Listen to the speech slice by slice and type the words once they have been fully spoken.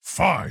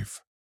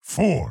5,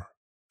 4,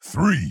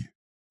 3,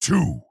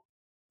 2,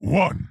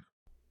 1.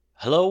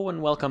 Hello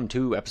and welcome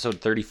to episode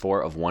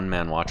 34 of One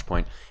Man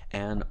Watchpoint,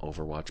 an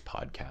Overwatch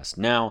podcast.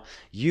 Now,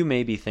 you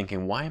may be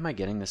thinking, why am I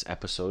getting this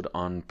episode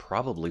on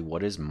probably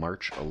what is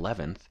March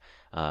 11th,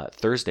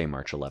 Thursday,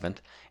 March 11th?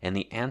 And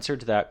the answer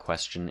to that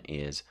question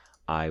is,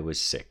 I was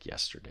sick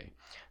yesterday.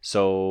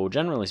 So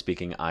generally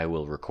speaking, I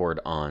will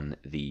record on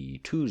the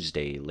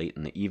Tuesday late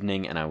in the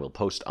evening and I will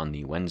post on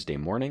the Wednesday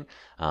morning.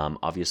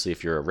 Obviously,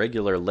 if you're a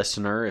regular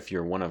listener, if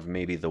you're one of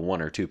maybe the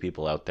one or two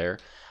people out there,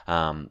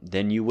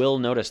 then you will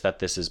notice that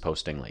this is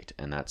posting late.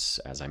 And that's,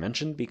 as I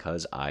mentioned,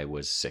 because I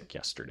was sick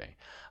yesterday.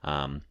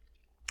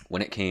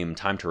 When it came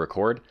time to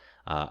record,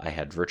 I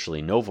had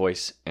virtually no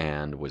voice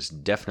and was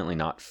definitely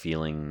not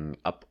feeling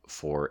up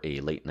for a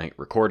late night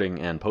recording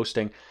and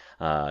posting.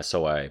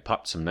 So I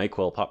popped some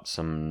NyQuil, popped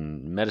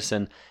some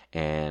medicine,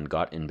 and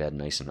got in bed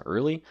nice and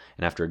early.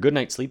 And after a good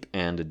night's sleep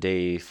and a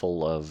day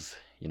full of,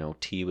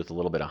 tea with a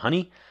little bit of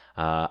honey,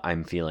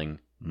 I'm feeling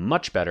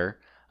much better.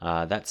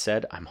 That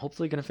said, I'm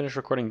hopefully going to finish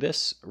recording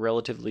this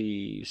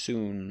relatively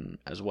soon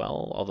as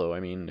well. Although,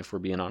 if we're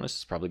being honest,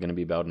 it's probably going to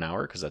be about an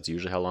hour because that's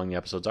usually how long the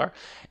episodes are.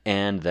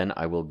 And then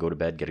I will go to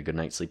bed, get a good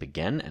night's sleep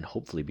again, and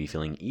hopefully be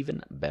feeling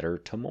even better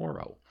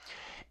tomorrow.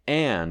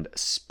 And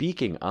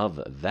speaking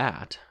of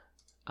that,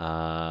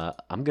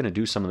 I'm going to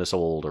do some of this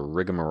old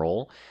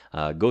rigmarole,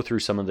 go through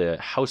some of the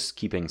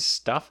housekeeping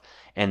stuff,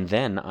 and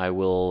then I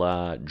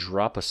will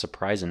drop a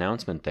surprise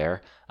announcement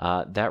there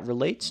that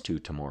relates to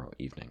tomorrow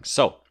evening.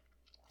 So,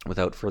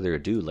 without further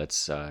ado,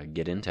 let's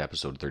get into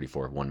episode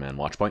 34 of One Man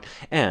Watchpoint,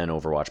 an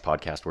Overwatch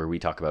podcast where we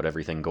talk about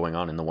everything going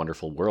on in the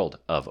wonderful world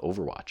of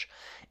Overwatch.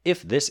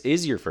 If this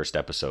is your first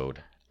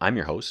episode, I'm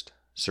your host,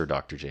 Sir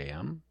Dr.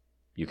 JM.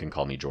 You can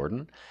call me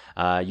Jordan.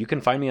 You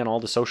can find me on all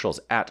the socials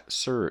at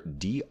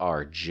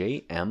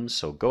SirDrJM,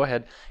 so go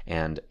ahead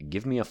and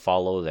give me a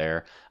follow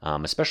there,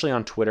 especially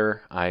on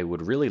Twitter. I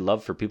would really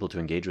love for people to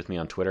engage with me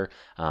on Twitter.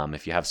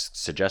 If you have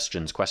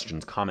suggestions,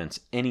 questions, comments,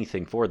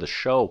 anything for the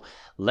show,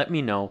 let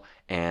me know,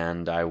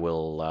 and I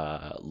will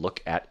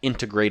look at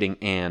integrating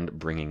and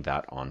bringing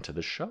that onto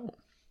the show.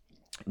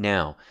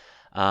 Now,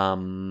 for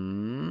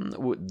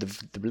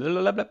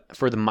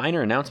the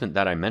minor announcement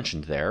that I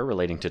mentioned there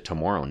relating to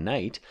tomorrow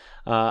night,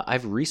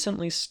 I've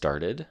recently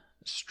started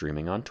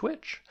streaming on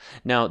Twitch.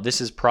 Now,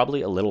 this is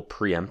probably a little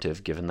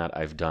preemptive given that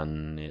I've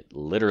done it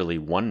literally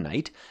one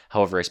night.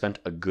 However, I spent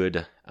a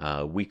good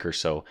week or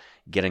so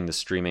getting the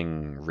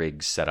streaming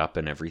rig set up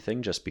and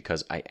everything just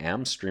because I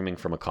am streaming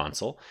from a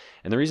console.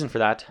 And the reason for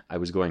that, I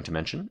was going to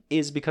mention,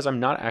 is because I'm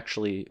not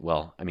actually,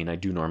 I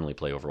do normally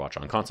play Overwatch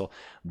on console,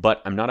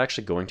 but I'm not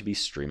actually going to be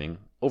streaming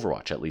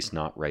Overwatch, at least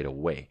not right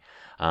away.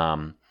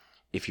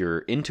 If you're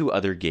into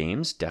other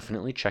games,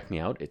 definitely check me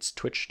out. It's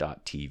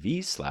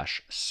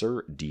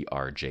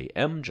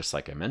twitch.tv/SirDrJM, just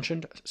like I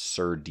mentioned,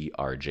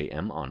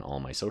 SirDrJM on all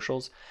my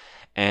socials.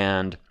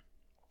 And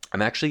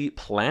I'm actually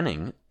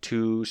planning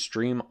to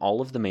stream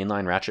all of the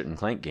mainline Ratchet &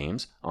 Clank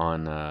games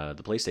on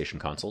the PlayStation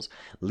consoles,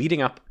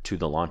 leading up to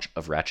the launch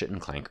of Ratchet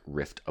 & Clank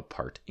Rift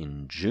Apart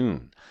in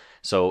June.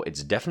 So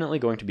it's definitely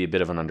going to be a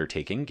bit of an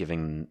undertaking,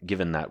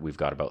 given that we've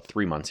got about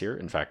 3 months here.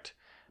 In fact,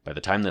 by the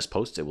time this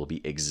posts, it will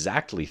be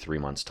exactly 3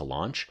 months to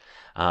launch.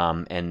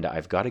 And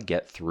I've got to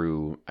get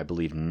through, I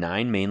believe,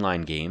 9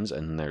 mainline games,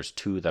 and there's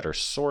 2 that are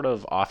sort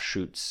of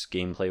offshoots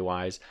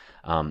gameplay-wise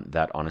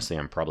that honestly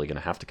I'm probably going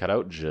to have to cut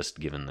out, just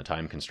given the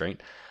time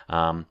constraint.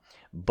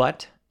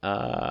 But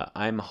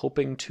I'm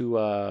hoping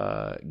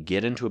to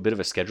get into a bit of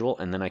a schedule,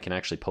 and then I can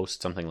actually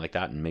post something like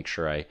that and make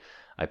sure I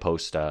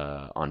post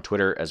on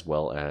Twitter as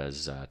well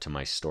as to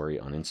my story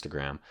on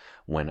Instagram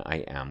when I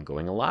am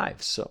going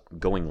live.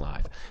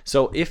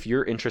 So if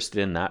you're interested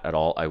in that at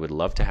all, I would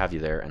love to have you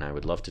there, and I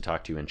would love to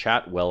talk to you in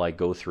chat while I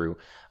go through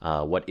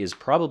what is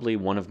probably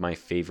one of my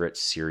favorite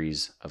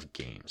series of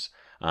games.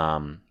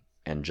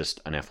 And just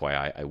an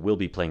FYI, I will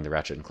be playing the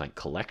Ratchet & Clank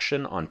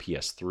collection on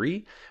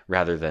PS3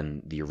 rather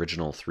than the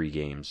original 4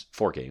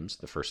 games,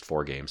 the first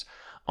 4 games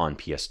on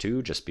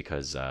PS2, just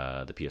because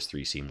the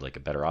PS3 seemed like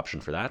a better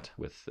option for that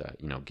with,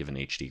 given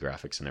HD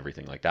graphics and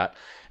everything like that,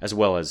 as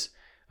well as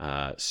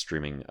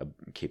streaming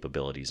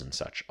capabilities and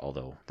such,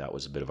 although that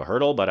was a bit of a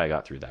hurdle, but I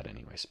got through that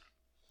anyways.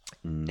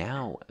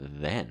 Now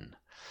then,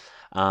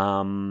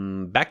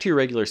 back to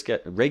your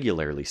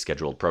regularly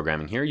scheduled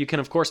programming here. You can,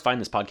 of course, find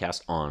this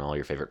podcast on all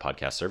your favorite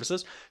podcast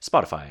services,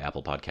 Spotify,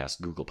 Apple Podcasts,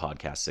 Google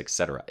Podcasts,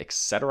 etc.,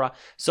 etc.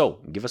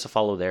 So give us a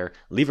follow there,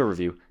 leave a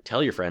review,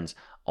 tell your friends,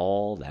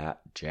 all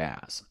that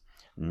jazz.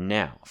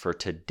 Now, for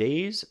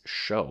today's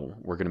show,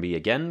 we're going to be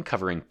again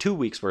covering 2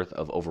 weeks worth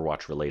of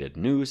Overwatch-related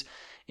news,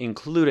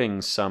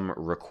 including some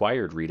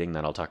required reading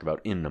that I'll talk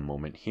about in a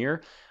moment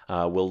here.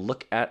 We'll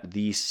look at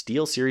the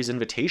SteelSeries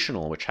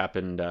Invitational, which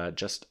happened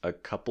just a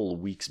couple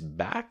weeks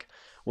back.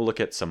 We'll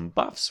look at some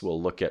buffs.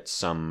 We'll look at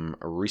some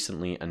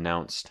recently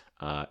announced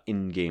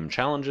in-game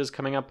challenges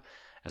coming up,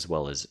 as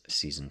well as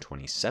Season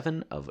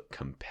 27 of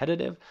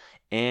Competitive.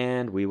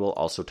 And we will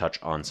also touch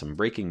on some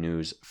breaking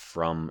news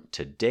from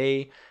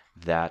today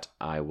that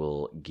I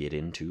will get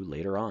into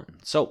later on.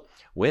 So,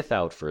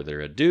 without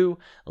further ado,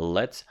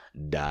 let's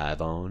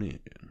dive on in.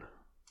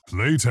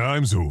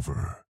 Playtime's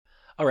over.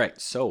 All right,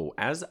 so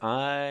as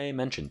I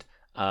mentioned,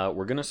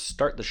 we're going to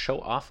start the show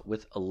off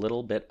with a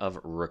little bit of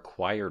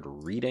required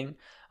reading.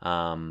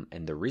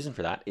 And the reason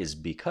for that is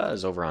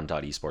because over on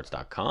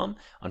 .esports.com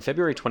on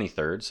February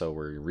 23rd, so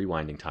we're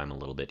rewinding time a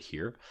little bit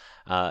here,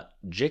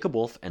 Jacob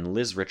Wolf and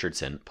Liz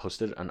Richardson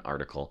posted an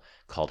article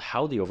called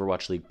How the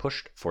Overwatch League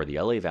Pushed for the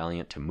LA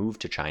Valiant to Move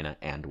to China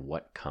and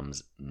What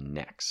Comes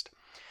Next.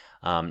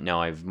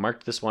 Now, I've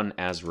marked this one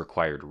as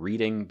required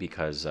reading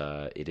because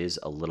it is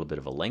a little bit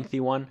of a lengthy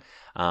one,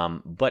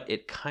 but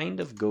it kind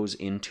of goes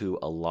into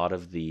a lot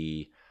of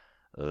the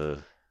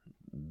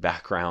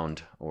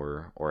background,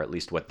 or at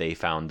least what they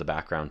found the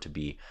background to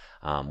be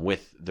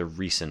with the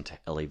recent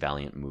LA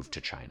Valiant move to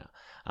China.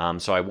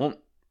 So I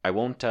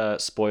won't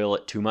spoil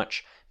it too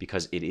much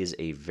because it is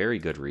a very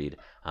good read,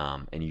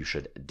 and you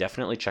should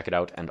definitely check it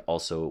out. And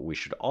also, we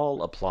should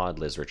all applaud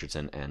Liz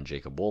Richardson and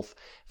Jacob Wolf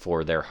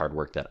for their hard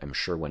work that I'm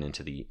sure went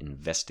into the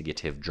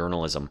investigative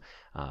journalism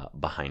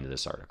behind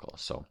this article.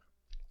 So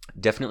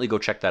definitely go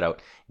check that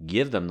out.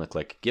 Give them the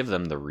click, give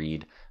them the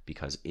read,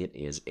 because it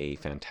is a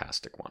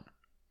fantastic one.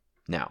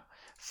 Now,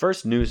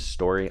 first news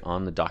story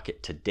on the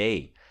docket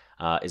today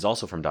is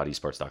also from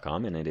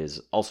 .esports.com, and it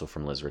is also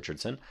from Liz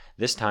Richardson,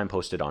 this time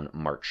posted on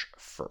March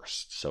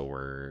 1st. So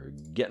we're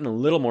getting a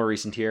little more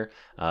recent here,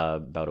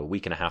 about a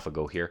week and a half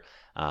ago here.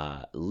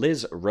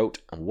 Liz wrote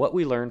what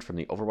we learned from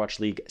the Overwatch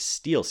League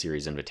Steel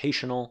Series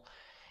Invitational,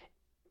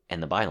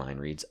 and the byline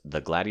reads,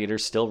 "The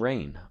Gladiators still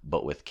reign,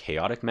 but with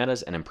chaotic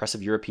metas and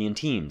impressive European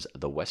teams,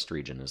 the West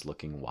region is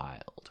looking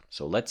wild."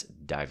 So let's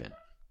dive in.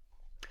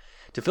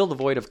 To fill the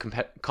void of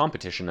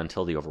competition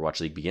until the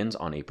Overwatch League begins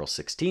on April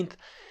 16th,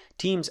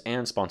 teams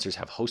and sponsors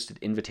have hosted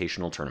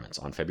invitational tournaments.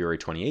 On February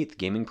 28th,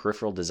 gaming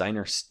peripheral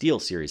designer Steel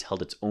Series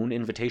held its own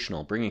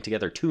invitational, bringing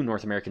together 2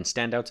 North American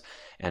standouts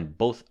and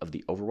both of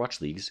the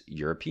Overwatch League's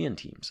European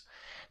teams.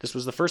 This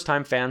was the first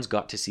time fans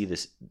got to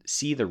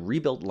see the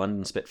rebuilt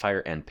London Spitfire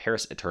and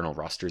Paris Eternal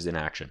rosters in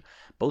action.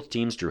 Both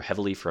teams drew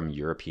heavily from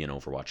European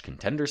Overwatch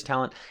contenders'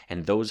 talent,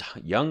 and those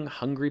young,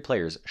 hungry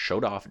players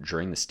showed off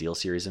during the Steel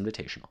Series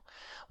Invitational.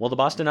 While the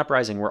Boston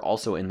Uprising were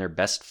also in their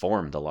best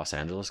form, the Los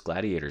Angeles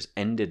Gladiators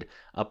ended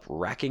up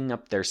racking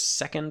up their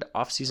second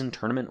off-season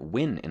tournament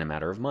win in a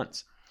matter of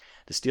months.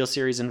 The Steel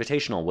Series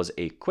Invitational was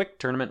a quick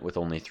tournament with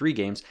only 3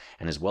 games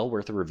and is well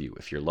worth a review.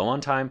 If you're low on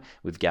time,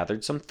 we've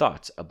gathered some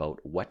thoughts about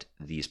what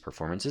these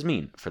performances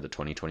mean for the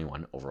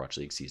 2021 Overwatch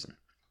League season.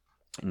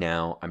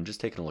 Now, I'm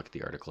just taking a look at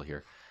the article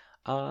here.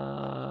 You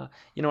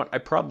know what? I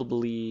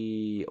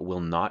probably will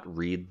not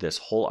read this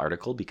whole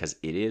article because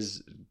it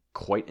is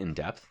quite in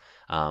depth.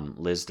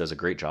 Liz does a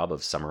great job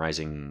of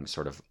summarizing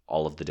sort of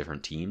all of the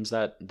different teams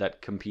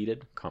that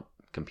competed.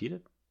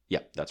 Competed? Yeah,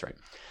 that's right.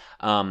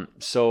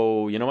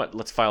 So you know what?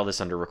 Let's file this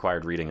under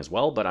required reading as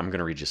well, but I'm going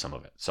to read you some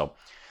of it. So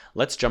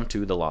let's jump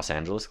to the Los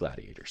Angeles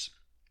Gladiators.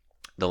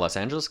 The Los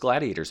Angeles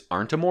Gladiators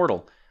aren't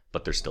immortal,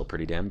 but they're still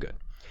pretty damn good.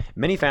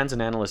 Many fans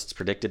and analysts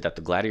predicted that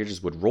the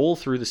Gladiators would roll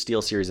through the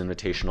Steel Series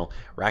Invitational,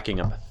 racking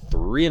up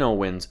 3-0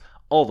 wins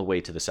all the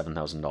way to the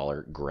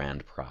 $7,000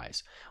 grand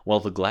prize. While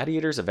the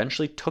Gladiators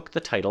eventually took the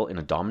title in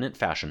a dominant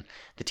fashion,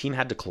 the team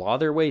had to claw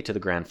their way to the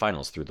grand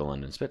finals through the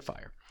London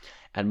Spitfire.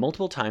 At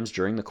multiple times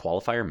during the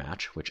qualifier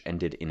match, which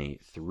ended in a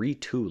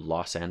 3-2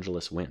 Los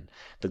Angeles win,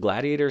 the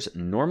Gladiators'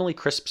 normally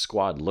crisp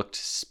squad looked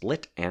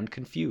split and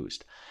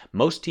confused.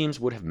 Most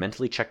teams would have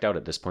mentally checked out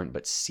at this point,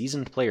 but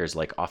seasoned players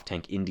like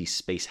off-tank indie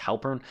Space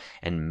Halpern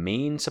and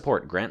main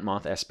support Grant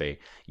Moth Espe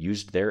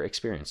used their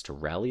experience to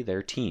rally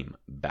their team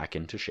back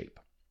into shape.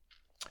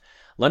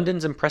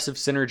 London's impressive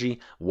synergy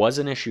was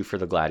an issue for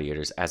the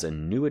Gladiators as was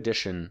new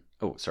addition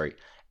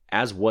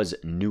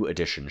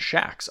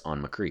Shaxx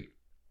on McCree.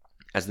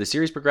 As the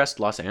series progressed,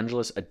 Los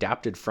Angeles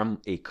adapted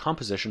from a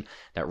composition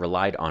that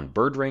relied on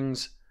bird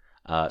rings,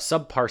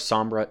 subpar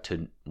Sombra,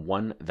 to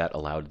one that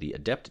allowed the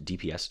adept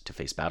DPS to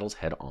face battles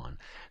head-on.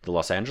 The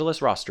Los Angeles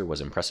roster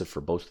was impressive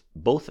for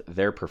both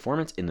their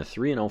performance in the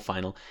 3-0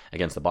 final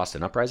against the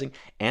Boston Uprising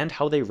and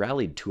how they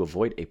rallied to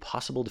avoid a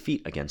possible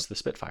defeat against the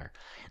Spitfire.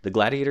 The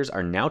Gladiators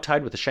are now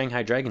tied with the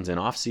Shanghai Dragons in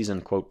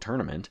off-season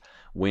tournament,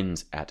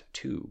 wins at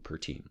 2 per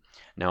team.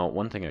 Now,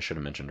 one thing I should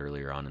have mentioned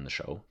earlier on in the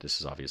show, this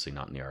is obviously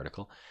not in the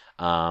article.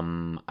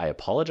 I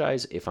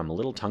apologize if I'm a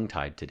little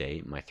tongue-tied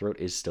today. My throat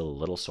is still a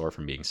little sore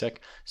from being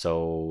sick,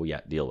 so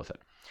yeah, deal with it.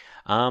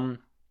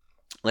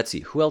 Let's see,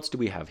 who else do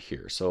we have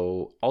here?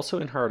 So also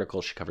in her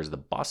article, she covers the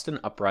Boston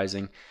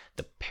Uprising,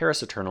 the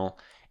Paris Eternal.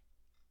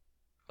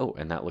 Oh,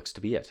 and that looks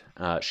to be it.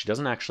 She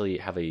doesn't actually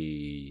have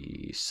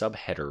a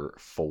subheader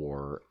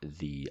for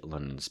the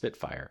London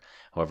Spitfire.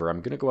 However,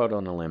 I'm going to go out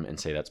on a limb and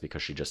say that's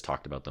because she just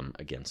talked about them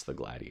against the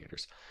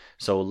Gladiators.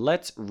 So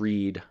let's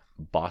read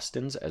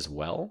Boston's as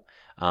well.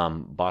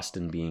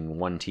 Boston being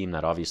one team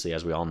that obviously,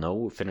 as we all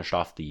know, finished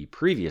off the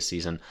previous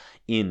season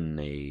in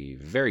a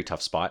very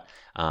tough spot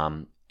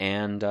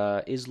and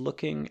is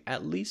looking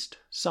at least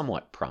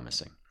somewhat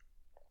promising.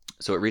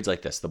 So it reads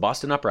like this. The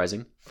Boston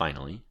Uprising,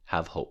 finally,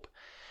 have hope.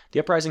 The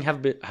Uprising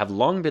have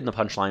long been the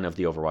punchline of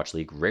the Overwatch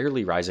League,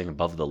 rarely rising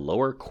above the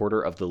lower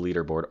quarter of the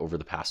leaderboard over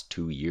the past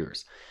 2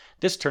 years.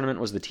 This tournament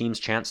was the team's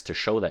chance to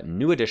show that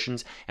new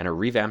additions and a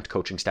revamped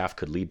coaching staff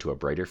could lead to a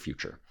brighter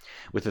future.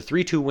 With a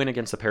 3-2 win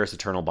against the Paris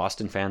Eternal,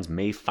 Boston fans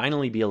may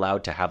finally be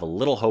allowed to have a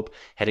little hope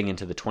heading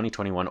into the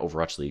 2021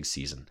 Overwatch League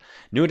season.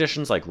 New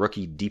additions like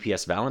rookie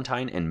DPS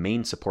Valentine and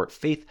main support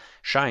Faith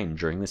shine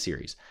during the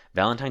series.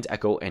 Valentine's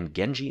Echo and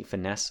Genji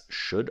Finesse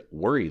should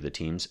worry the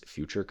team's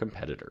future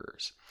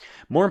competitors.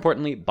 More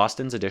importantly,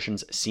 Boston's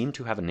additions seem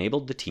to have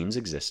enabled the team's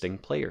existing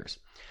players.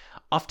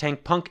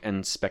 Off-tank Punk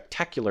and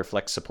spectacular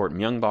flex support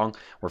Myungbong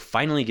were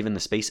finally given the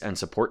space and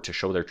support to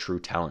show their true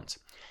talents.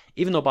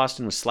 Even though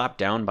Boston was slapped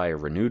down by a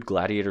renewed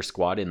Gladiator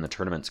squad in the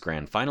tournament's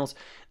grand finals,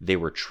 they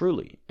were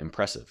truly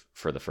impressive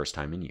for the first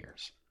time in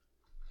years.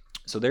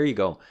 So there you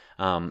go.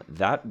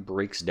 That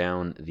breaks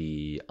down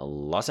the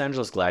Los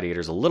Angeles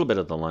Gladiators, a little bit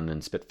of the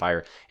London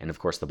Spitfire, and of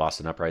course the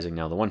Boston Uprising.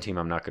 Now, the one team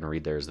I'm not going to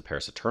read there is the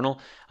Paris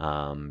Eternal,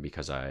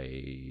 because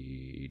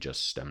I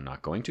just am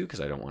not going to, because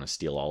I don't want to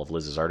steal all of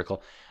Liz's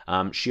article.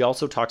 She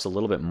also talks a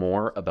little bit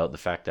more about the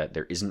fact that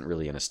there isn't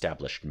really an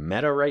established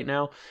meta right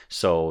now,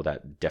 so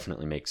that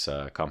definitely makes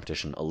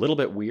competition a little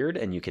bit weird,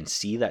 and you can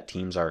see that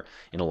teams are,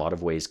 in a lot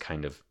of ways,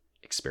 kind of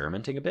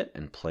experimenting a bit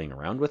and playing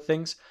around with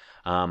things.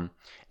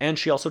 And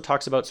she also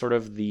talks about sort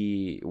of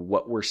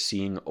what we're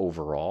seeing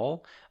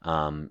overall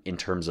in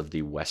terms of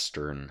the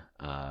Western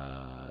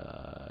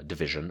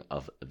division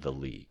of the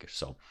league.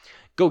 So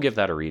go give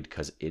that a read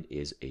because it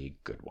is a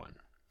good one.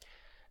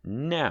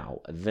 Now,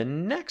 the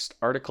next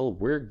article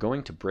we're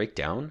going to break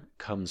down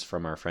comes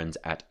from our friends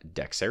at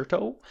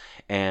Dexerto,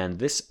 and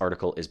this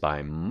article is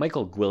by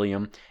Michael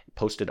Gwilliam,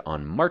 posted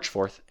on March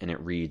 4th, and it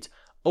reads,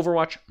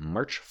 Overwatch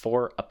March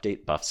 4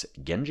 update buffs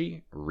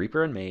Genji,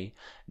 Reaper and Mei,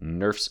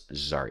 nerfs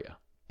Zarya.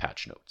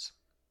 Patch notes.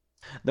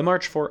 The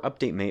March 4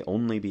 update may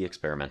only be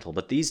experimental,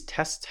 but these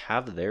tests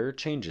have their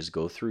changes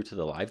go through to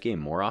the live game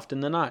more often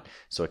than not,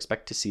 so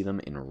expect to see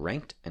them in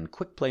ranked and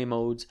quick play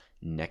modes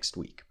next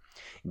week.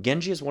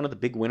 Genji is one of the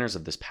big winners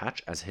of this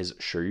patch, as his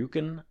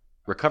Shoryuken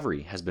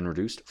recovery has been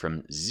reduced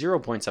from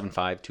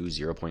 0.75 to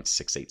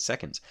 0.68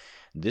 seconds.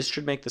 This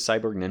should make the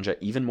Cyborg Ninja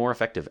even more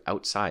effective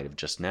outside of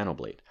just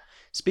Nanoblade.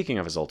 Speaking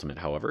of his ultimate,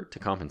 however, to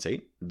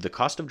compensate, the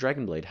cost of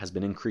Dragon Blade has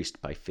been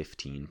increased by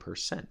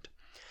 15%.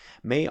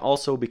 Mei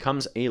also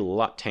becomes a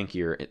lot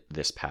tankier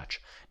this patch.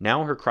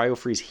 Now her Cryo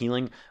Freeze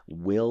healing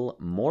will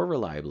more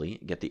reliably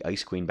get the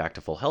Ice Queen back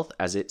to full health,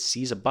 as it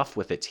sees a buff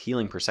with its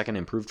healing per second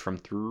improved from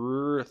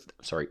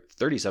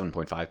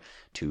 37.5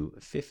 to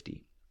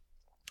 50.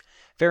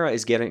 Pharah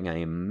is getting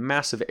a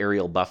massive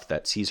aerial buff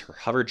that sees her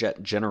hoverjet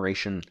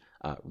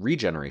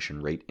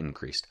regeneration rate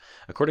increased.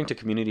 According to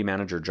community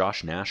manager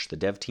Josh Nash, the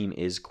dev team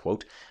is,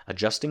 quote,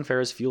 adjusting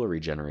Pharah's fuel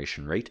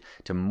regeneration rate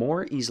to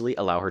more easily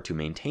allow her to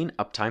maintain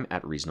uptime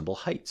at reasonable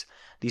heights.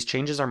 These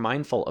changes are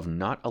mindful of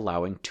not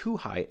allowing too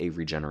high a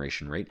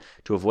regeneration rate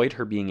to avoid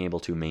her being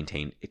able to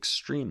maintain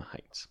extreme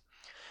heights.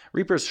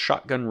 Reaper's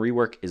shotgun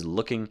rework is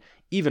looking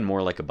even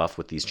more like a buff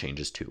with these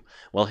changes too.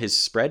 While his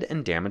spread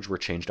and damage were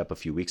changed up a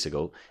few weeks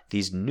ago,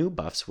 these new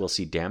buffs will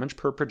see damage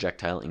per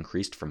projectile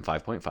increased from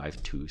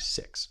 5.5 to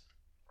 6.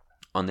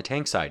 On the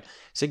tank side,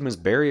 Sigma's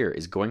barrier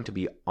is going to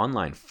be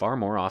online far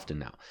more often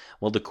now.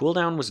 While the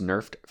cooldown was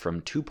nerfed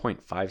from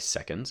 2.5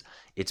 seconds,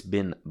 it's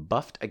been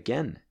buffed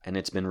again, and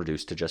it's been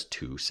reduced to just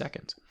 2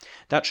 seconds.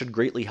 That should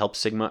greatly help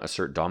Sigma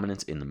assert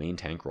dominance in the main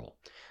tank role.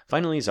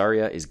 Finally,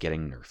 Zarya is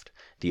getting nerfed.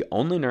 The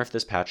only nerf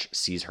this patch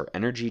sees her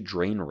energy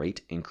drain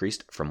rate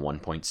increased from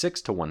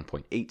 1.6 to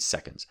 1.8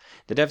 seconds.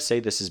 The devs say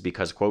this is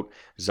because, quote,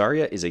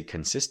 Zarya is a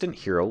consistent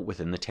hero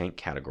within the tank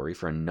category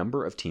for a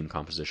number of team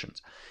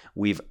compositions.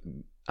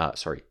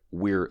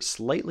 We're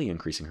slightly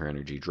increasing her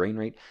energy drain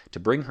rate to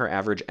bring her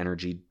average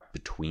energy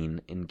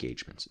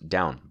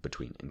down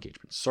between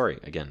engagements. Sorry,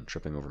 again,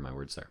 tripping over my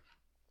words there.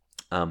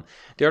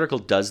 The article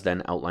does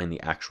then outline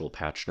the actual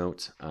patch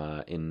notes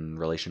in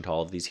relation to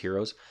all of these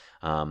heroes.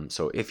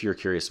 So if you're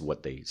curious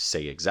what they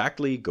say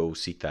exactly, go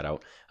seek that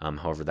out.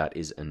 However, that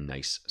is a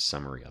nice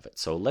summary of it.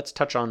 So let's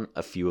touch on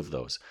a few of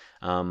those.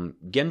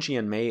 Genji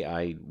and Mei,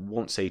 I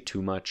won't say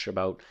too much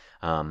about.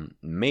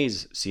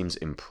 Mei's seems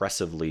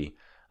impressively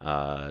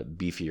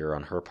beefier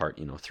on her part.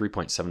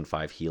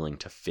 3.75 healing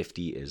to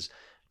 50 is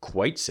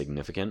quite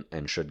significant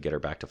and should get her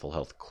back to full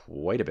health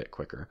quite a bit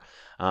quicker.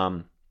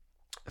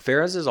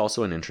 Pharah's is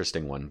also an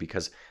interesting one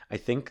because I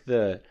think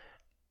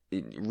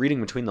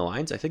reading between the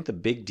lines, I think the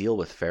big deal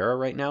with Pharah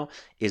right now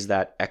is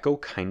that Echo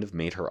kind of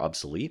made her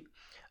obsolete,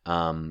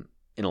 in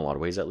a lot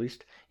of ways at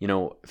least.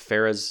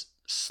 Pharah's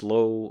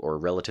slow or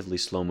relatively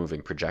slow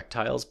moving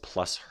projectiles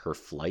plus her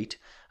flight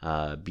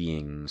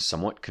being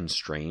somewhat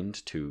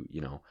constrained to,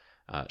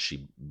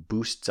 she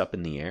boosts up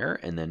in the air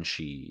and then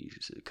she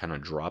kind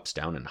of drops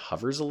down and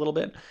hovers a little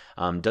bit,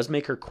 does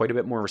make her quite a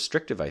bit more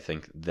restrictive, I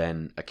think,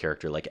 than a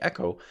character like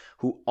Echo,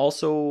 who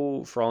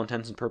also, for all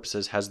intents and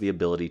purposes, has the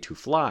ability to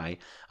fly,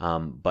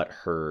 but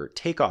her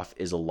takeoff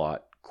is a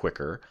lot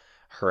quicker.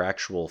 Her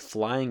actual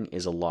flying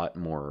is a lot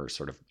more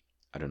sort of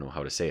I don't know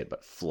how to say it,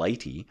 but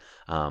flighty,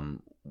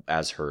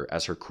 as her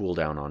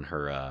cooldown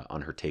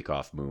on her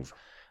takeoff move,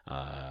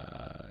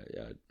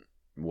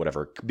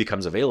 whatever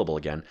becomes available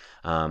again,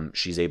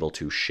 she's able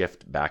to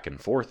shift back and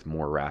forth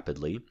more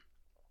rapidly,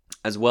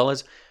 as well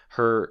as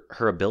her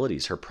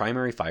abilities. Her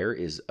primary fire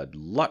is a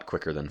lot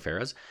quicker than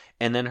Pharah's,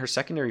 and then her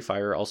secondary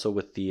fire, also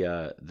with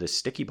the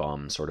sticky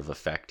bomb sort of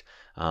effect,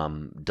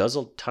 does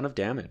a ton of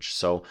damage.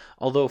 So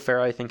although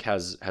Pharah, I think,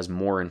 has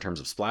more in terms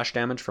of splash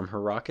damage from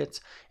her rockets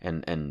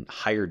and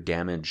higher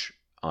damage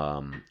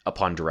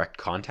upon direct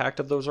contact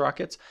of those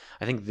rockets,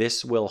 I think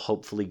this will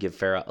hopefully give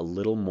Pharah a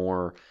little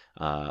more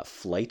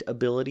flight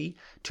ability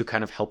to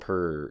kind of help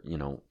her,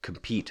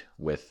 compete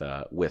with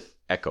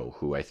Echo,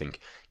 who I think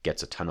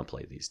gets a ton of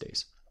play these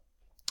days.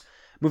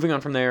 Moving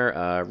on from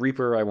there,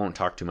 Reaper I won't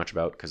talk too much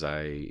about because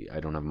I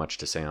don't have much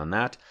to say on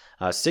that.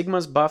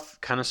 Sigma's buff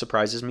kind of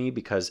surprises me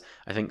because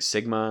I think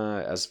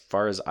Sigma, as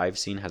far as I've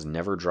seen, has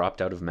never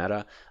dropped out of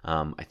meta.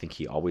 I think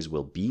he always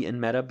will be in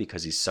meta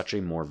because he's such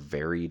a more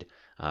varied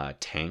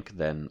tank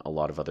than a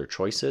lot of other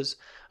choices.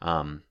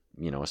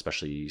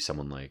 Especially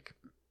someone like,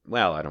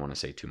 well, I don't want to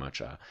say too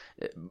much.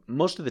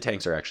 Most of the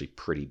tanks are actually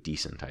pretty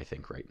decent, I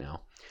think, right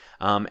now.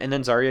 And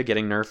then Zarya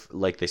getting nerfed,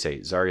 like they say,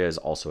 Zarya is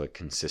also a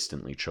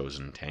consistently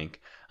chosen tank.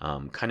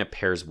 Kind of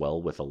pairs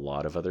well with a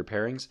lot of other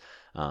pairings.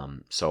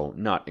 So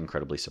not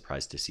incredibly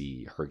surprised to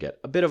see her get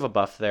a bit of a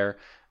buff there,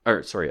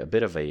 a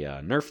bit of a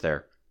nerf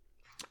there,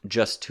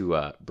 just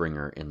to bring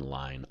her in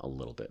line a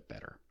little bit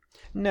better.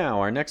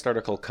 Now, our next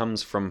article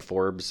comes from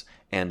Forbes,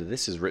 and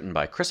this is written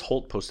by Chris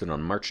Holt, posted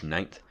on March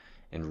 9th,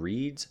 and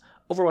reads,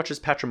 Overwatch's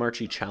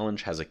Pachamarchi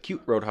Challenge has a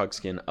cute Roadhog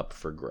skin up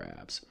for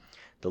grabs.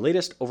 The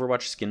latest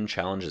Overwatch skin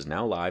challenge is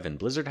now live, and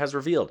Blizzard has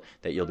revealed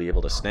that you'll be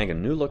able to snag a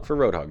new look for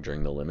Roadhog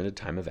during the limited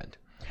time event.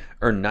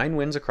 Earn 9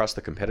 wins across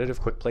the competitive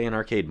quick play and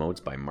arcade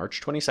modes by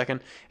March 22nd,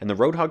 and the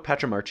Roadhog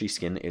Pachamarchi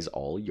skin is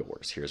all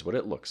yours. Here's what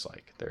it looks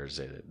like. There's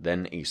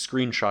then a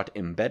screenshot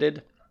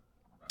embedded.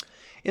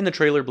 In the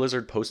trailer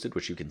Blizzard posted,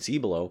 which you can see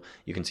below,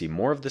 you can see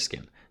more of the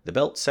skin. The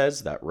belt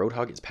says that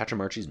Roadhog is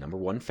Pachamarchi's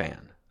 #1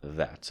 fan.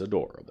 That's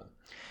adorable.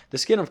 The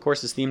skin, of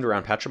course, is themed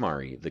around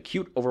Pachamari, the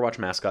cute Overwatch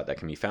mascot that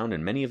can be found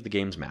in many of the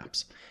game's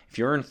maps. If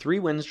you earn 3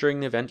 wins during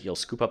the event, you'll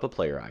scoop up a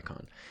player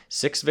icon.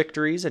 6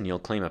 victories, and you'll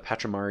claim a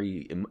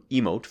Pachamari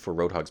emote for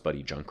Roadhog's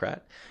buddy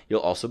Junkrat.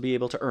 You'll also be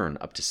able to earn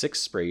up to 6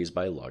 sprays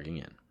by logging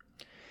in.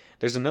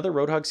 There's another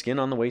Roadhog skin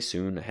on the way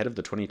soon. Ahead of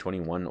the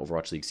 2021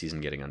 Overwatch League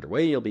season getting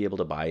underway, you'll be able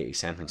to buy a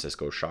San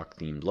Francisco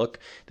Shock-themed look.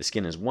 The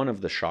skin is one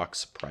of the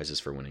Shock's prizes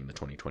for winning the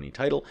 2020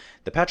 title.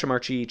 The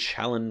Pachamari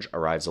Challenge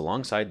arrives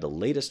alongside the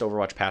latest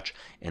Overwatch patch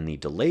and the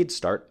delayed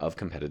start of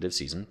competitive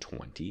season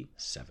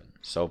 27.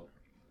 So,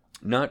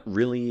 not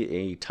really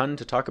a ton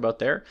to talk about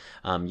there.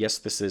 Yes,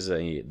 this is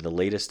the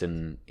latest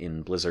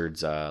in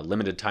Blizzard's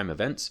limited time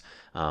events.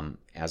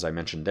 As I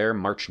mentioned there,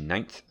 March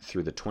 9th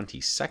through the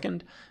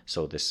 22nd.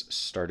 So this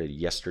started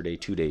yesterday,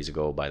 2 days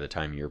ago by the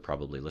time you're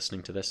probably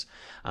listening to this.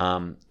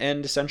 And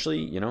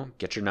essentially,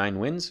 get your 9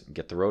 wins,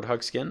 get the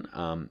Roadhog skin.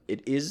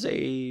 It is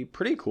a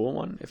pretty cool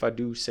one, if I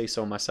do say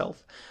so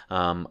myself.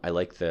 I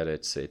like that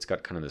it's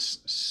got kind of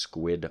this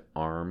squid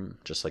arm,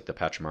 just like the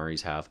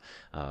Pachamaris have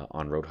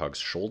on Roadhog's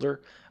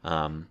shoulder.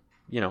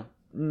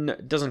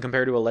 Doesn't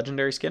compare to a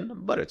legendary skin,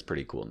 but it's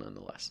pretty cool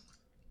nonetheless.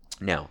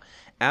 Now,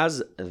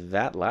 as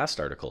that last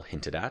article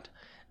hinted at,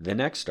 the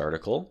next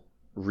article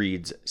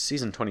reads,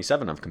 Season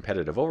 27 of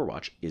Competitive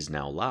Overwatch is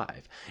now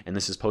live, and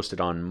this is posted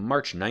on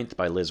March 9th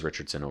by Liz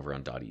Richardson over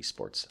on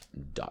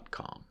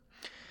 .esports.com.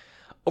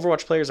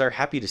 Overwatch players are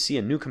happy to see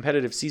a new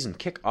competitive season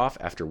kick off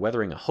after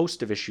weathering a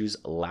host of issues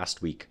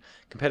last week.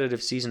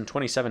 Competitive Season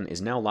 27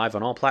 is now live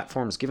on all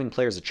platforms, giving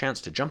players a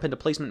chance to jump into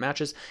placement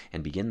matches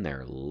and begin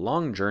their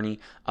long journey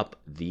up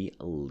the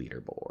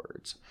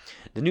leaderboards.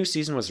 The new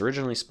season was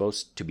originally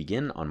supposed to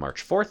begin on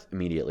March 4th,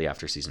 immediately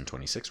after Season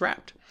 26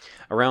 wrapped.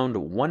 Around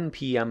 1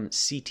 p.m.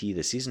 CT,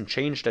 the season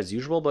changed as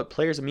usual, but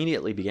players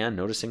immediately began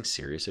noticing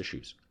serious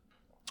issues.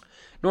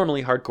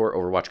 Normally, hardcore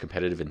Overwatch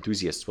competitive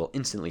enthusiasts will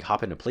instantly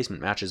hop into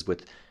placement matches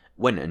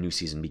when a new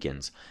season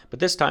begins, but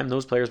this time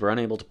those players were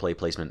unable to play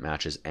placement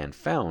matches and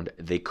found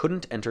they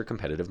couldn't enter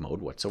competitive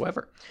mode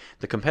whatsoever.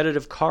 The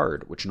competitive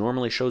card, which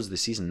normally shows the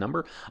season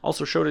number,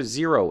 also showed a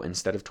 0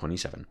 instead of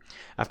 27.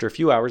 After a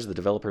few hours, the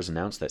developers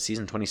announced that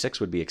Season 26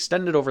 would be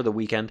extended over the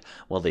weekend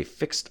while they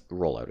fixed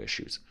rollout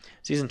issues.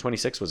 Season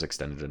 26 was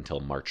extended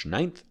until March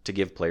 9th to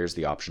give players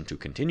the option to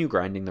continue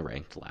grinding the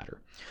ranked ladder.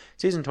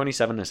 Season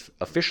 27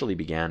 officially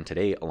began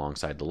today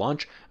alongside the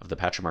launch of the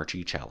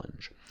Pachamari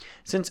Challenge.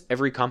 Since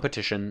every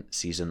competition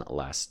season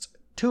lasts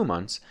 2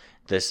 months,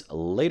 this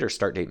later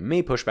start date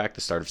may push back the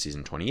start of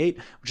Season 28,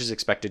 which is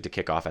expected to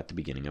kick off at the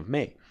beginning of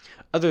May.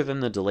 Other than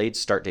the delayed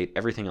start date,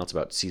 everything else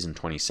about Season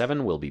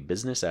 27 will be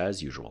business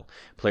as usual.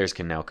 Players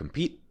can now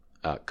complete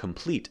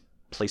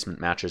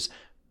placement matches,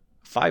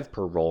 5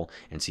 per role,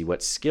 and see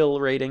what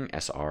skill rating,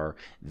 SR,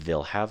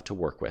 they'll have to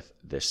work with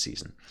this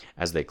season.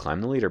 As they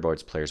climb the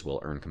leaderboards, players will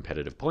earn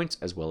competitive points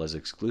as well as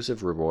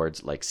exclusive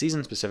rewards like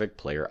season-specific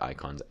player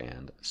icons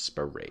and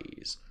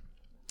sprays.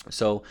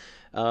 So,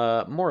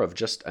 more of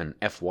just an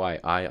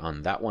FYI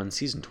on that one.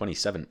 Season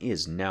 27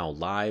 is now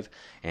live,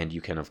 and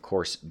you can, of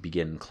course,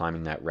 begin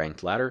climbing that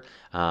ranked ladder.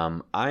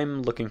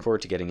 I'm looking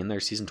forward to getting in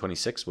there. Season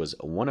 26 was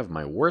one of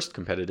my worst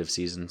competitive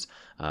seasons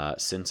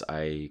since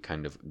I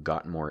kind of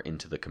got more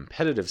into the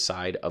competitive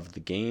side of the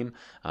game.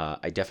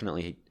 I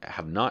definitely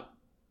have not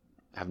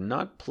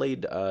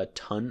played a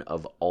ton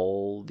of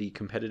all the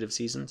competitive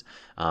seasons.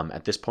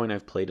 At this point,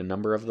 I've played a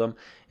number of them,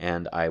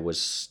 and I was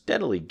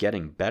steadily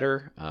getting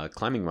better,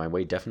 climbing my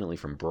way definitely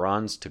from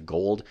bronze to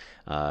gold,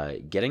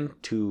 getting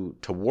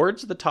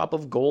towards the top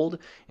of gold,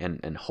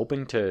 and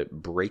hoping to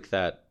break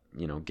that,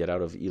 get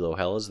out of Elo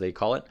Hell, as they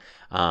call it.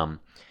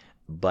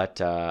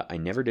 But I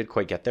never did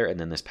quite get there, and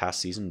then this past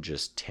season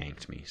just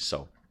tanked me.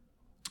 So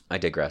I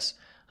digress.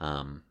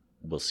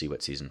 We'll see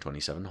what Season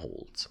 27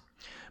 holds.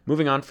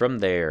 Moving on from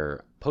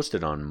there,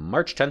 posted on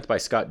March 10th by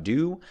Scott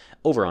Dew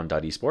over on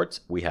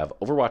 .esports, we have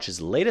Overwatch's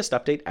latest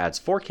update adds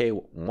 4K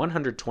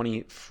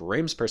 120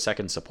 frames per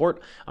second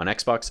support on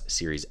Xbox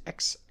Series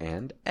X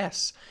and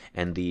S.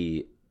 And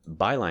the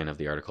byline of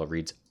the article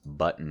reads,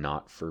 but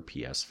not for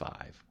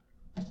PS5.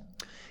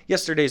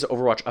 Yesterday's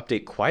Overwatch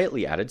update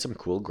quietly added some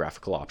cool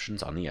graphical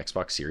options on the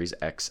Xbox Series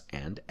X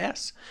and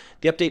S.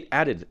 The update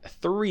added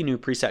 3 new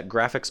preset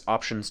graphics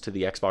options to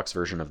the Xbox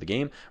version of the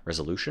game: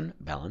 resolution,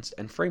 balance,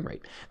 and frame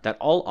rate, that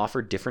all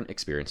offer different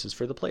experiences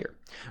for the player.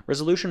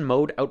 Resolution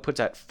mode outputs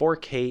at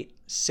 4K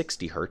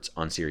 60Hz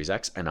on Series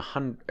X and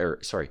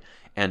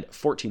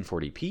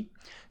 1440p,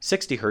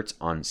 60Hz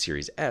on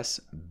Series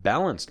S.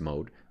 Balanced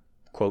mode,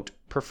 quote,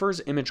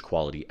 prefers image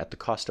quality at the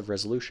cost of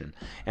resolution,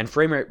 and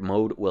frame rate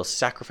mode will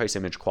sacrifice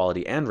image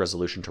quality and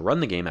resolution to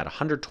run the game at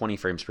 120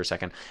 frames per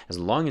second as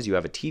long as you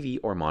have a TV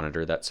or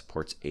monitor that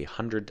supports a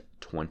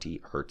 120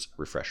 Hz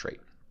refresh rate.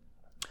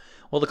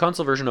 While the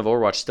console version of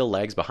Overwatch still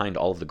lags behind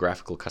all of the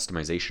graphical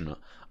customization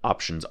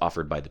options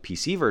offered by the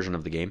PC version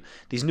of the game,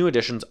 these new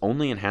additions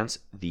only enhance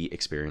the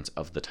experience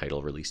of the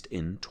title released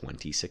in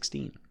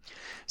 2016.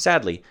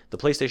 Sadly, the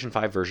PlayStation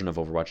 5 version of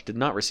Overwatch did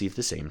not receive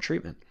the same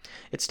treatment.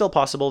 It's still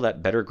possible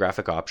that better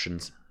graphic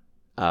options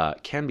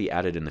can be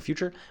added in the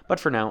future, but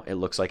for now, it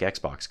looks like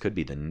Xbox could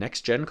be the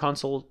next-gen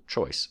console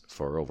choice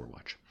for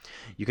Overwatch.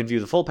 You can view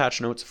the full patch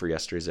notes for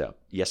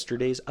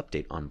yesterday's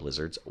update on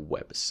Blizzard's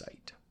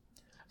website.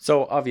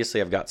 So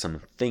obviously I've got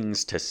some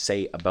things to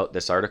say about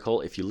this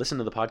article. If you listen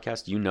to the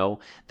podcast, you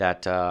know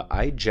that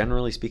I,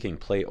 generally speaking,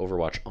 play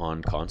Overwatch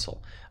on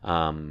console.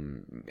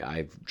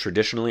 I've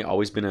traditionally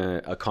always been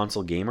a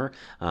console gamer.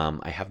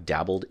 I have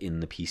dabbled in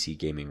the PC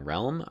gaming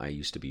realm. I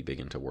used to be big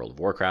into World of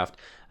Warcraft,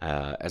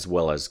 as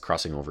well as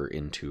crossing over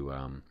into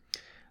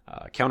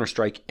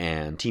Counter-Strike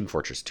and Team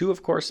Fortress 2,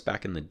 of course,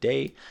 back in the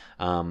day.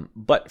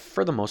 But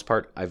for the most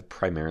part, I've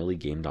primarily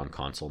gamed on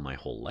console my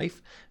whole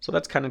life, so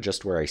that's kind of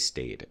just where I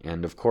stayed.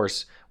 And of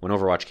course, when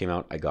Overwatch came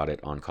out, I got it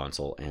on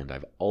console, and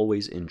I've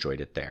always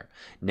enjoyed it there.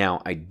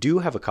 Now, I do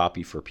have a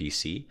copy for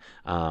PC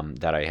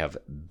that I have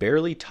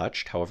barely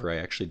touched. However, I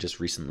actually just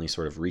recently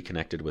sort of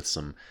reconnected with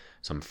some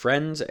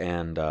friends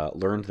and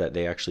learned that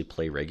they actually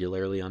play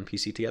regularly on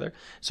PC together.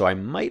 So I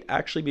might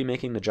actually be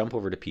making the jump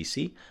over to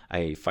PC.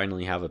 I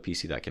finally have a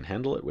PC that can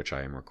handle it, which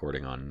I am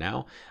recording on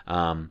now.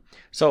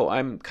 So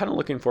I'm kind of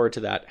looking forward to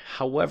that.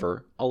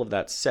 However, all of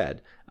that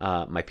said,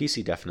 my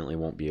PC definitely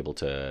won't be able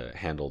to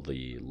handle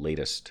the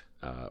latest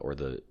or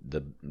the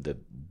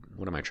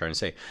what am I trying to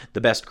say?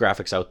 The best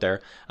graphics out there.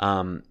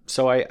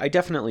 So I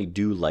definitely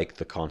do like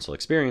the console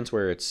experience,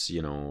 where it's,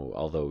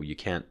 although you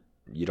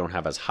don't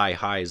have as high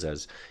highs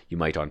as you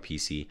might on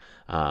PC.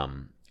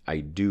 I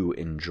do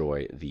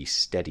enjoy the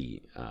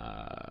steady,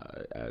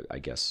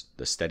 the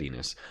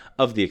steadiness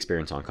of the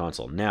experience on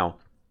console. Now,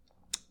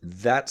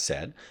 that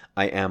said,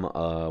 I am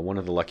one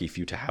of the lucky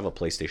few to have a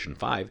PlayStation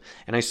 5,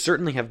 and I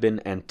certainly have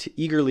been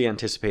eagerly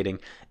anticipating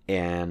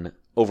an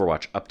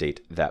Overwatch update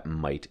that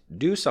might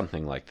do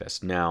something like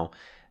this. Now,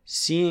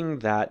 seeing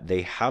that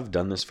they have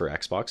done this for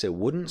Xbox, it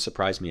wouldn't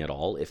surprise me at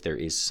all if there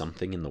is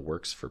something in the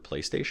works for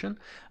PlayStation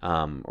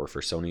or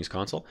for Sony's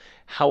console.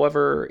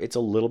 However, it's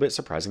a little bit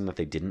surprising that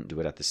they didn't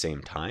do it at the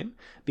same time,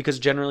 because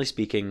generally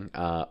speaking,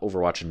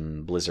 Overwatch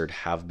and Blizzard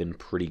have been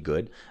pretty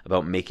good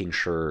about making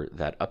sure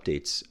that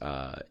updates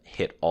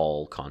hit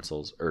all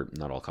consoles, or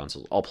not all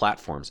consoles, all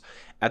platforms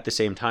at the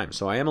same time.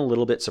 So I am a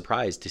little bit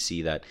surprised to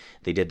see that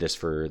they did this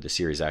for the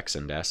Series X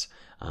and S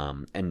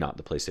and not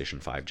the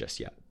PlayStation 5 just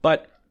yet.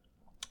 But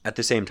at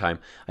the same time,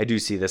 I do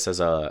see this as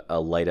a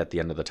light at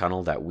the end of the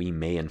tunnel, that we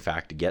may in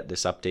fact get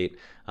this update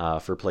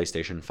for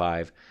PlayStation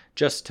 5,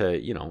 just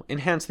to,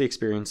 enhance the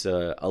experience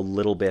a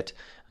little bit,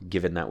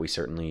 given that we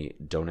certainly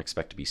don't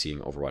expect to be seeing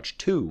Overwatch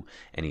 2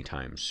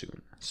 anytime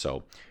soon.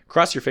 So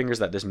cross your fingers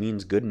that this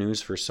means good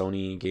news for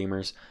Sony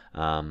gamers.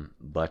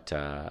 But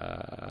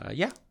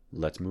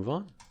let's move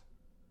on.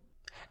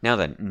 Now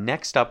then,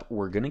 next up,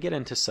 we're going to get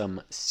into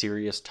some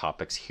serious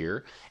topics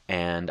here,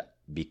 and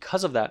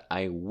because of that,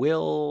 I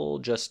will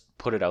just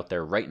put it out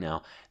there right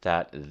now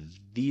that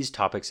these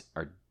topics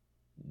are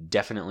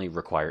definitely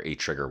require a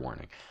trigger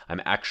warning.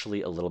 I'm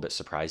actually a little bit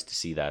surprised to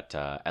see that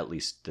at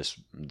least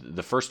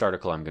the first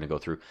article I'm going to go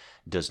through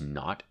does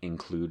not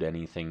include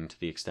anything to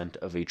the extent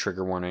of a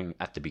trigger warning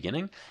at the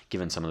beginning,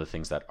 given some of the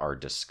things that are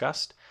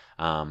discussed.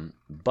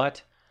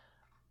 But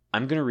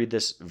I'm going to read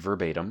this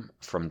verbatim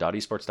from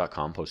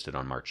dotesports.com, posted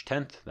on March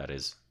 10th, that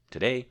is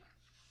today,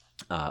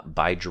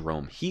 by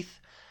Jerome Heath,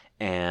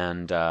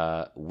 and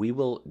we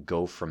will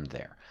go from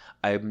there.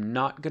 I'm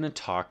not going to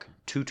talk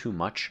too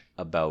much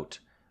about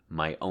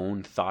my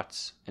own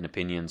thoughts and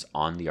opinions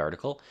on the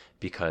article,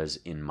 because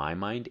in my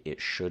mind it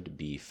should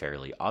be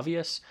fairly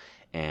obvious,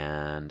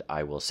 and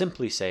I will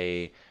simply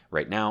say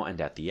right now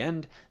and at the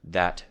end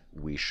that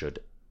we should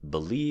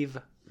believe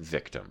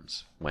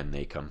victims when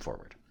they come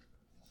forward.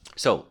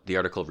 So the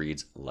article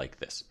reads like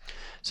this: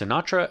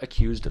 Sinatraa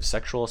accused of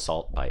sexual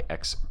assault by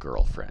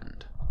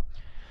ex-girlfriend.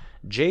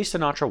 Jay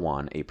Sinatraa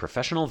Wan, a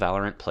professional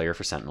Valorant player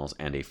for Sentinels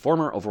and a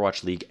former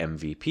Overwatch League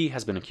MVP,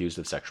 has been accused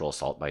of sexual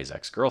assault by his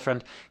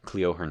ex-girlfriend,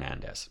 Cleo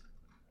Hernandez.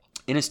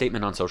 In a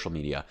statement on social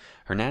media,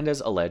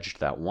 Hernandez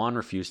alleged that Wan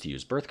refused to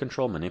use birth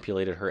control,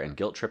 manipulated her, and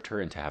guilt-tripped her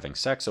into having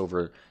sex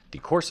over the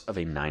course of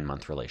a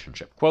 9-month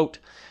relationship. Quote,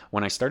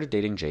 "When I started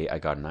dating Jay, I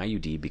got an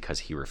IUD because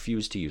he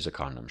refused to use a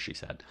condom," she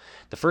said.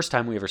 "The first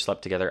time we ever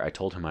slept together, I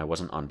told him I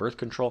wasn't on birth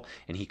control,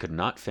 and he could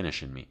not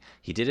finish in me.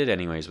 He did it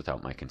anyways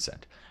without my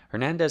consent."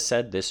 Hernandez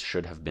said this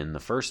should have been the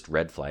first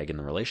red flag in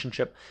the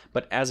relationship,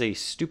 but as a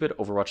stupid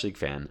Overwatch League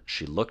fan,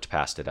 she looked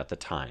past it at the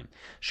time.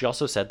 She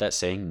also said that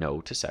saying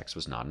no to sex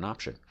was not an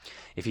option.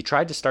 "If he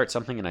tried to start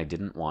something and I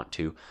didn't want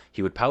to,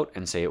 he would pout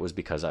and say it was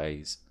because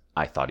I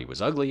thought he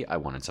was ugly, I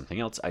wanted something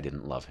else, I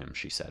didn't love him,"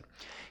 she said.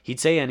 "He'd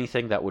say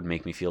anything that would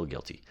make me feel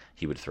guilty.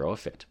 He would throw a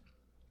fit."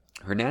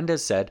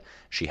 Hernandez said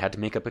she had to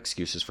make up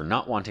excuses for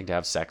not wanting to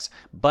have sex,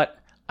 but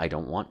 "I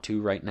don't want to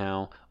right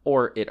now,"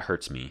 or "it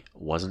hurts me,"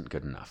 wasn't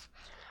good enough.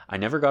 "I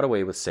never got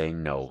away with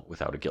saying no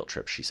without a guilt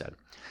trip," she said.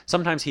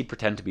 "Sometimes he'd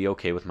pretend to be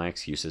okay with my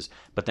excuses,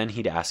 but then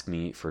he'd ask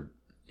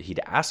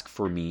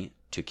for me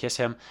to kiss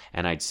him,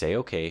 and I'd say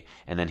okay,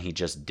 and then he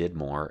just did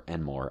more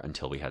and more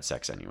until we had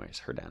sex anyways,"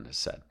 Hernandez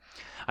said.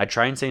 "I'd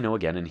try and say no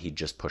again, and he'd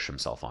just push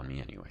himself on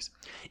me anyways."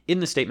 In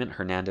the statement,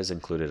 Hernandez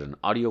included an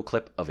audio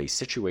clip of a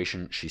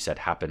situation she said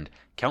happened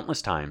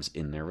countless times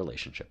in their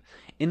relationship.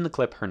 In the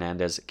clip,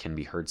 Hernandez can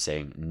be heard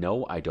saying,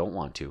 "No, I don't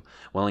want to,"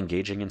 while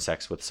engaging in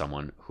sex with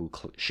someone who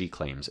she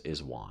claims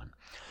is Wan.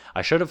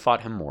 "I should have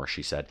fought him more,"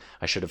 she said.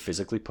 "I should have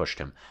physically pushed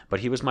him,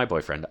 but he was my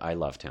boyfriend. I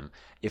loved him.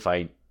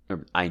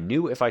 I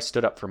knew if I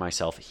stood up for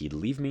myself, he'd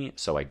leave me,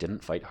 so I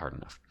didn't fight hard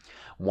enough."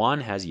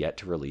 Wan has yet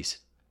to release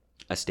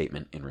a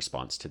statement in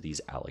response to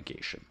these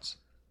allegations.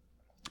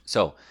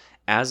 So,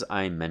 as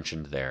I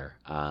mentioned there,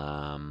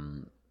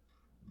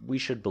 we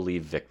should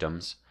believe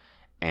victims,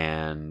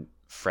 and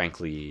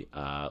frankly,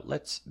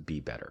 let's be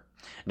better.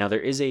 Now, there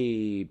is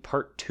a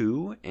part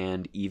 2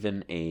 and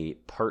even a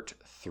part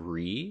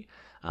 3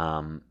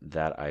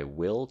 that I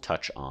will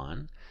touch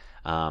on.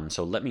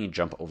 So let me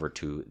jump over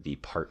to the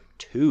part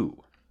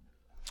 2.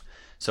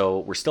 So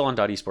we're still on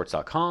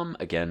 .esports.com.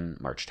 Again,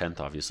 March 10th,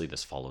 obviously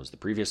this follows the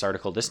previous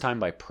article, this time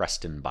by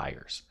Preston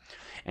Byers.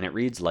 And it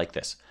reads like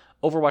this: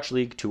 Overwatch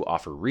League to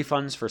offer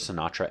refunds for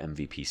Sinatraa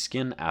MVP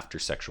skin after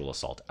sexual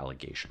assault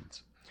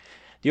allegations.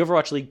 The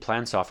Overwatch League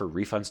plans to offer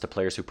refunds to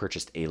players who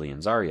purchased Alien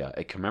Zarya,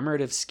 a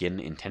commemorative skin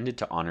intended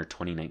to honor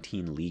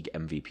 2019 League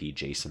MVP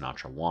Jay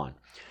Sinatraa Wan.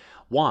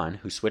 Wan,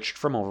 who switched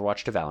from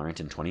Overwatch to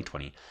Valorant in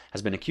 2020,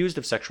 has been accused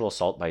of sexual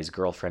assault by his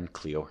girlfriend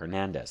Cleo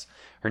Hernandez.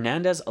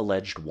 Hernandez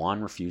alleged Wan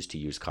refused to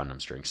use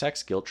condoms during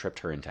sex, guilt-tripped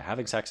her into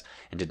having sex,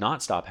 and did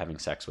not stop having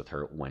sex with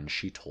her when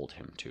she told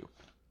him to.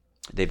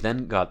 They've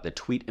then got the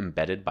tweet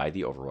embedded by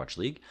the Overwatch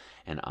League,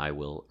 and I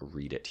will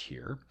read it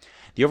here.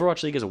 The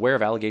Overwatch League is aware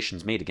of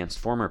allegations made against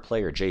former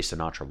player Jay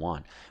Sinatraa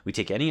Wan. We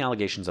take any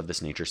allegations of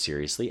this nature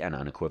seriously and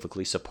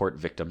unequivocally support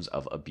victims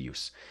of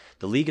abuse.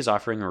 The League is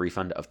offering a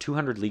refund of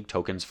 200 League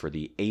tokens for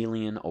the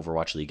Alien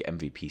Overwatch League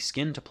MVP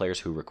skin to players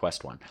who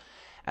request one,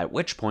 at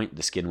which point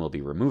the skin will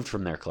be removed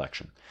from their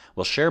collection.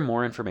 We'll share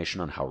more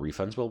information on how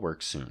refunds will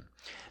work soon.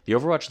 The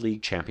Overwatch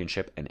League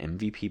Championship and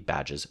MVP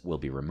badges will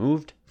be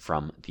removed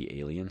from the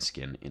Alien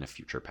skin in a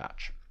future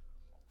patch.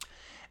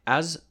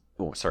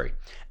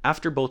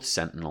 After both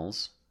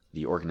Sentinels,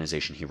 the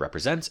organization he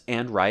represents,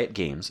 and Riot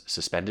Games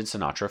suspended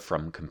Sinatraa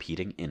from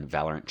competing in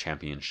Valorant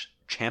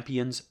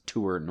Champions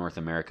Tour North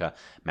America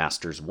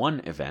Masters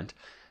 1 event,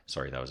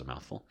 sorry, that was a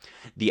mouthful,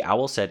 the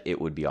OWL said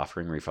it would be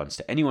offering refunds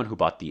to anyone who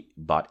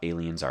bought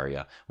Alien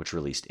Zarya, which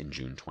released in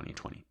June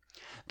 2020.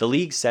 The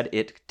League said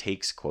it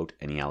takes, quote,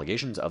 any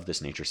allegations of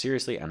this nature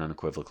seriously and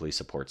unequivocally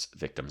supports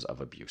victims of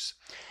abuse,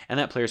 and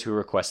that players who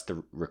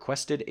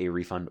requested a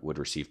refund would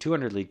receive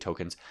 200 League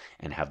tokens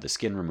and have the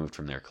skin removed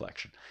from their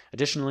collection.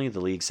 Additionally,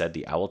 the League said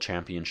the OWL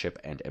Championship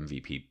and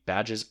MVP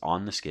badges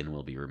on the skin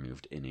will be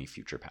removed in a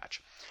future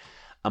patch.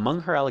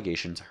 Among her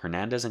allegations,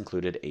 Hernandez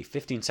included a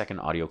 15-second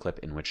audio clip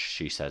in which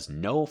she says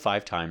no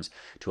 5 times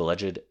to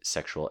alleged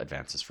sexual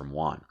advances from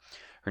Wan.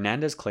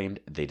 Hernandez claimed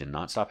they did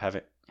not stop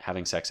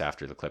having sex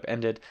after the clip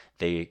ended.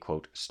 They,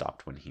 quote,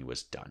 stopped when he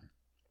was done.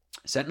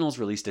 Sentinels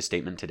released a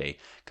statement today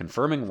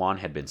confirming Juan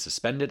had been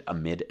suspended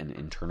amid an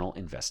internal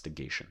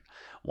investigation.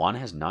 Juan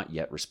has not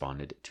yet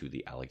responded to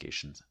the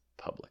allegations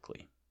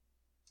publicly.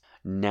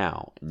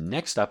 Now,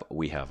 next up,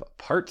 we have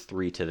part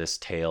 3 to this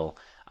tale,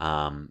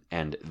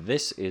 and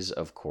this is,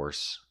 of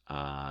course,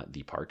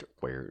 the part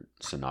where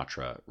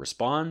Sinatra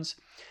responds.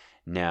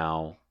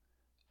 Now,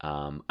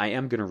 I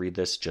am going to read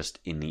this just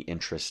in the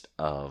interest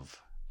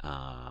of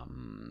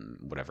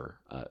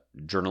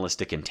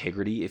journalistic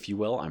integrity, if you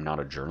will. I'm not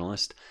a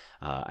journalist.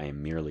 I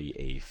am merely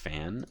a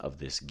fan of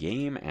this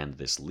game and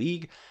this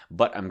league,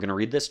 but I'm going to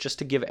read this just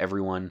to give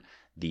everyone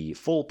the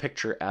full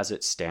picture as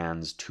it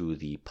stands to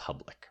the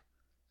public.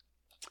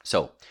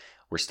 So,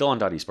 we're still on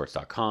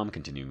 .esports.com,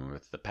 continuing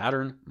with the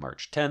pattern,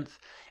 March 10th,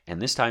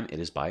 and this time it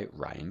is by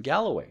Ryan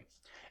Galloway.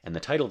 And the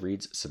title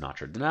reads,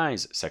 Sinatra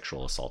denies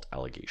sexual assault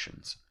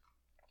allegations.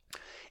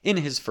 In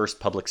his first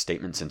public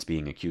statement since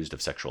being accused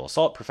of sexual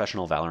assault,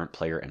 professional Valorant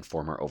player and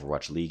former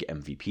Overwatch League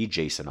MVP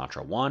Jay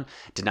Sinatra Juan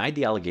denied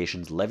the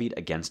allegations levied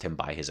against him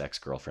by his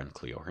ex-girlfriend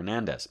Cleo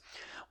Hernandez.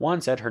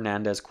 Juan said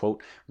Hernandez,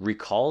 quote,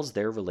 recalls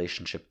their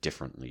relationship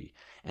differently,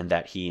 and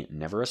that he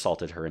never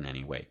assaulted her in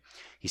any way.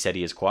 He said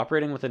he is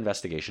cooperating with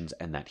investigations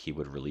and that he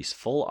would release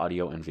full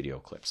audio and video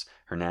clips,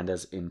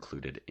 Hernandez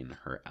included in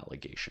her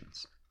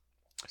allegations.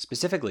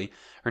 Specifically,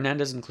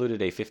 Hernandez included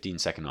a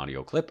 15-second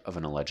audio clip of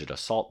an alleged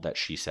assault that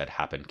she said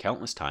happened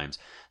countless times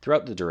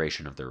throughout the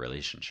duration of their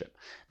relationship.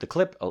 The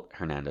clip,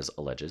 Hernandez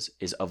alleges,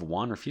 is of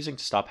Juan refusing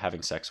to stop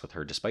having sex with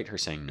her despite her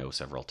saying no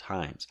several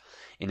times.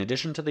 In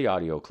addition to the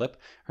audio clip,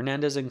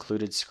 Hernandez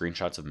included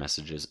screenshots of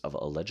messages of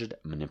alleged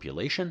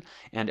manipulation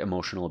and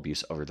emotional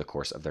abuse over the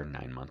course of their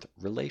 9-month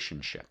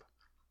relationship.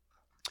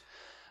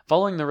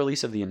 Following the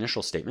release of the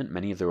initial statement,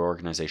 many of the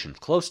organizations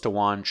close to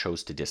Juan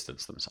chose to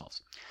distance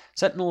themselves.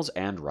 Sentinels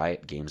and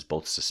Riot Games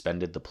both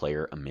suspended the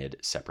player amid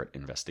separate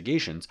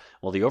investigations,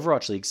 while the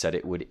Overwatch League said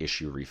it would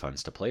issue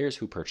refunds to players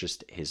who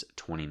purchased his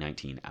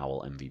 2019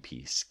 Owl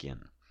MVP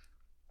skin.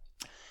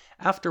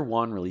 After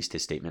Juan released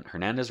his statement,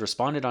 Hernandez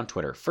responded on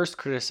Twitter, first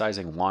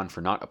criticizing Juan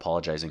for not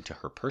apologizing to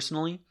her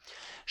personally.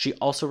 She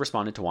also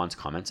responded to Juan's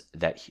comments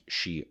that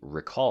she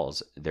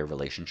recalls their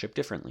relationship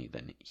differently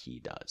than he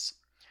does.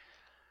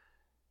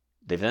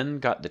 They've then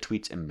got the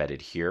tweets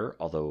embedded here,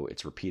 although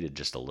it's repeated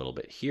just a little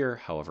bit here.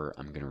 However,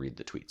 I'm going to read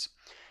the tweets.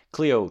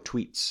 Cleo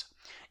tweets,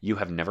 you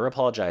have never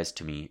apologized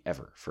to me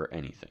ever for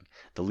anything.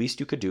 The least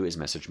you could do is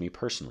message me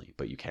personally,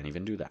 but you can't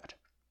even do that.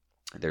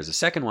 There's a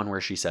second one where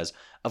she says,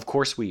 of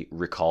course we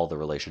recall the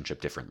relationship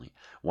differently.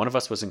 One of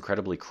us was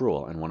incredibly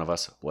cruel and one of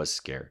us was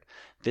scared.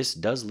 This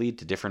does lead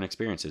to different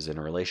experiences in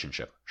a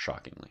relationship,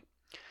 shockingly.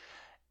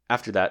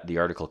 After that, the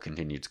article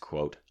continues,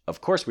 quote, of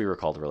course we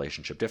recall the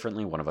relationship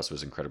differently. One of us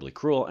was incredibly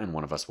cruel and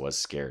one of us was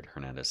scared,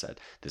 Hernandez said.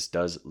 This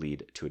does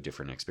lead to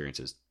different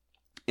experiences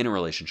in a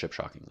relationship,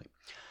 shockingly.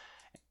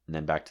 And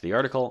then back to the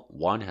article,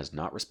 Juan has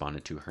not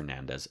responded to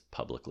Hernandez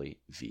publicly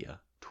via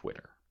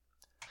Twitter.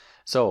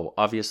 So,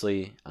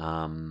 obviously,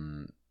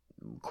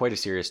 quite a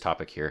serious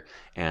topic here,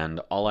 and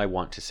all I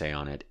want to say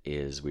on it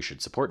is we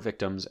should support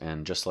victims,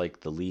 and just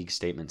like the league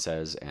statement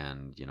says,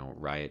 and,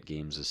 Riot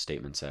Games'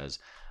 statement says,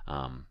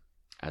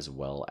 as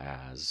well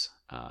as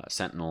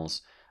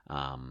Sentinels.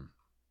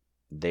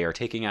 They are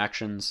taking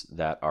actions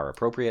that are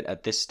appropriate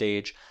at this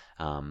stage,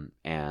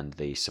 and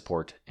they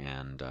support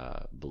and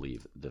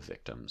believe the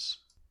victims.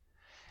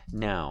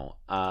 Now,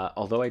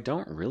 although I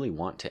don't really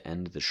want to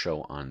end the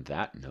show on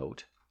that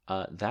note,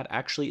 that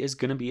actually is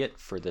going to be it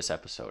for this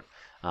episode.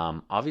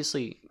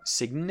 Obviously,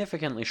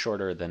 significantly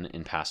shorter than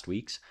in past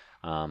weeks.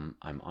 I'm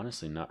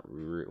honestly not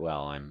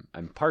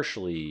I'm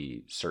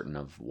partially certain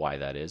of why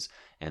that is,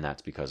 and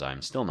that's because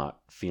I'm still not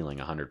feeling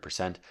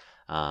 100%.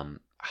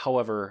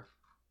 However,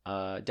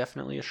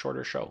 definitely a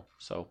shorter show,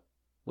 so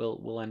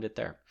we'll end it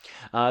there.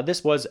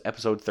 This was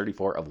episode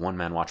 34 of One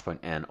Man Watchpoint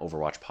and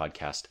Overwatch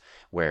podcast,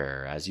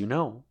 where, as you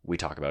know, we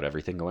talk about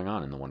everything going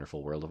on in the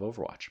wonderful world of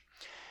Overwatch.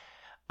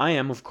 I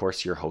am, of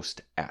course, your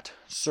host at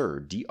Sir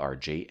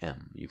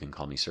DRJM. You can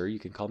call me Sir, you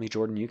can call me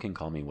Jordan, you can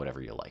call me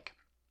whatever you like.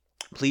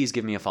 Please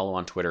give me a follow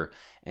on Twitter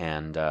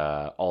and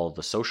all of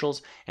the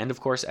socials. And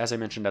of course, as I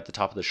mentioned at the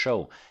top of the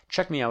show,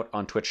 check me out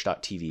on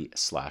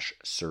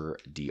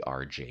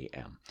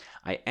twitch.tv/SirDRJM.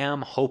 I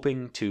am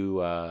hoping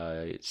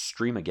to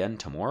stream again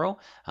tomorrow.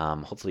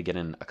 Hopefully get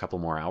in a couple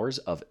more hours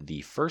of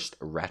the first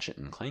Ratchet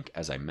 & Clank.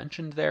 As I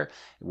mentioned there,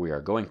 we are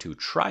going to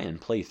try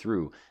and play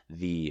through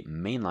the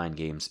mainline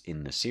games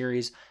in the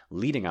series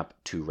leading up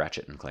to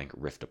Ratchet & Clank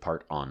Rift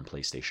Apart on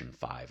PlayStation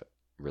 5,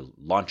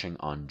 launching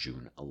on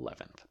June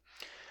 11th.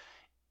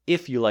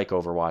 If you like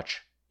Overwatch,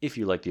 if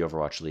you like the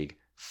Overwatch League,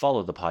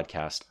 follow the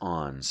podcast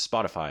on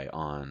Spotify,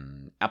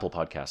 on Apple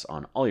Podcasts,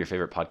 on all your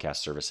favorite podcast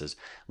services.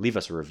 Leave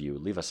us a review,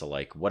 leave us a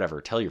like, whatever.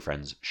 Tell your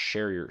friends,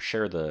 share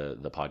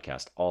the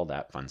podcast, all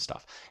that fun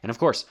stuff. And of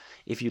course,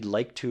 if you'd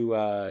like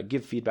to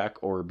give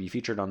feedback or be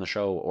featured on the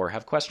show or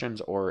have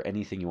questions or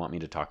anything you want me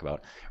to talk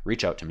about,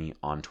 reach out to me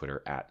on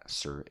Twitter at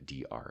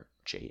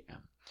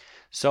SirDRJM.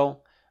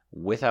 So,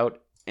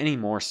 without any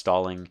more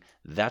stalling,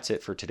 that's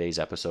it for today's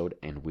episode,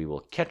 and we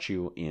will catch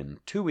you in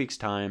 2 weeks'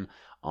 time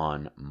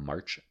on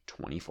March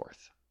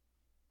 24th.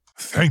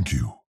 Thank you.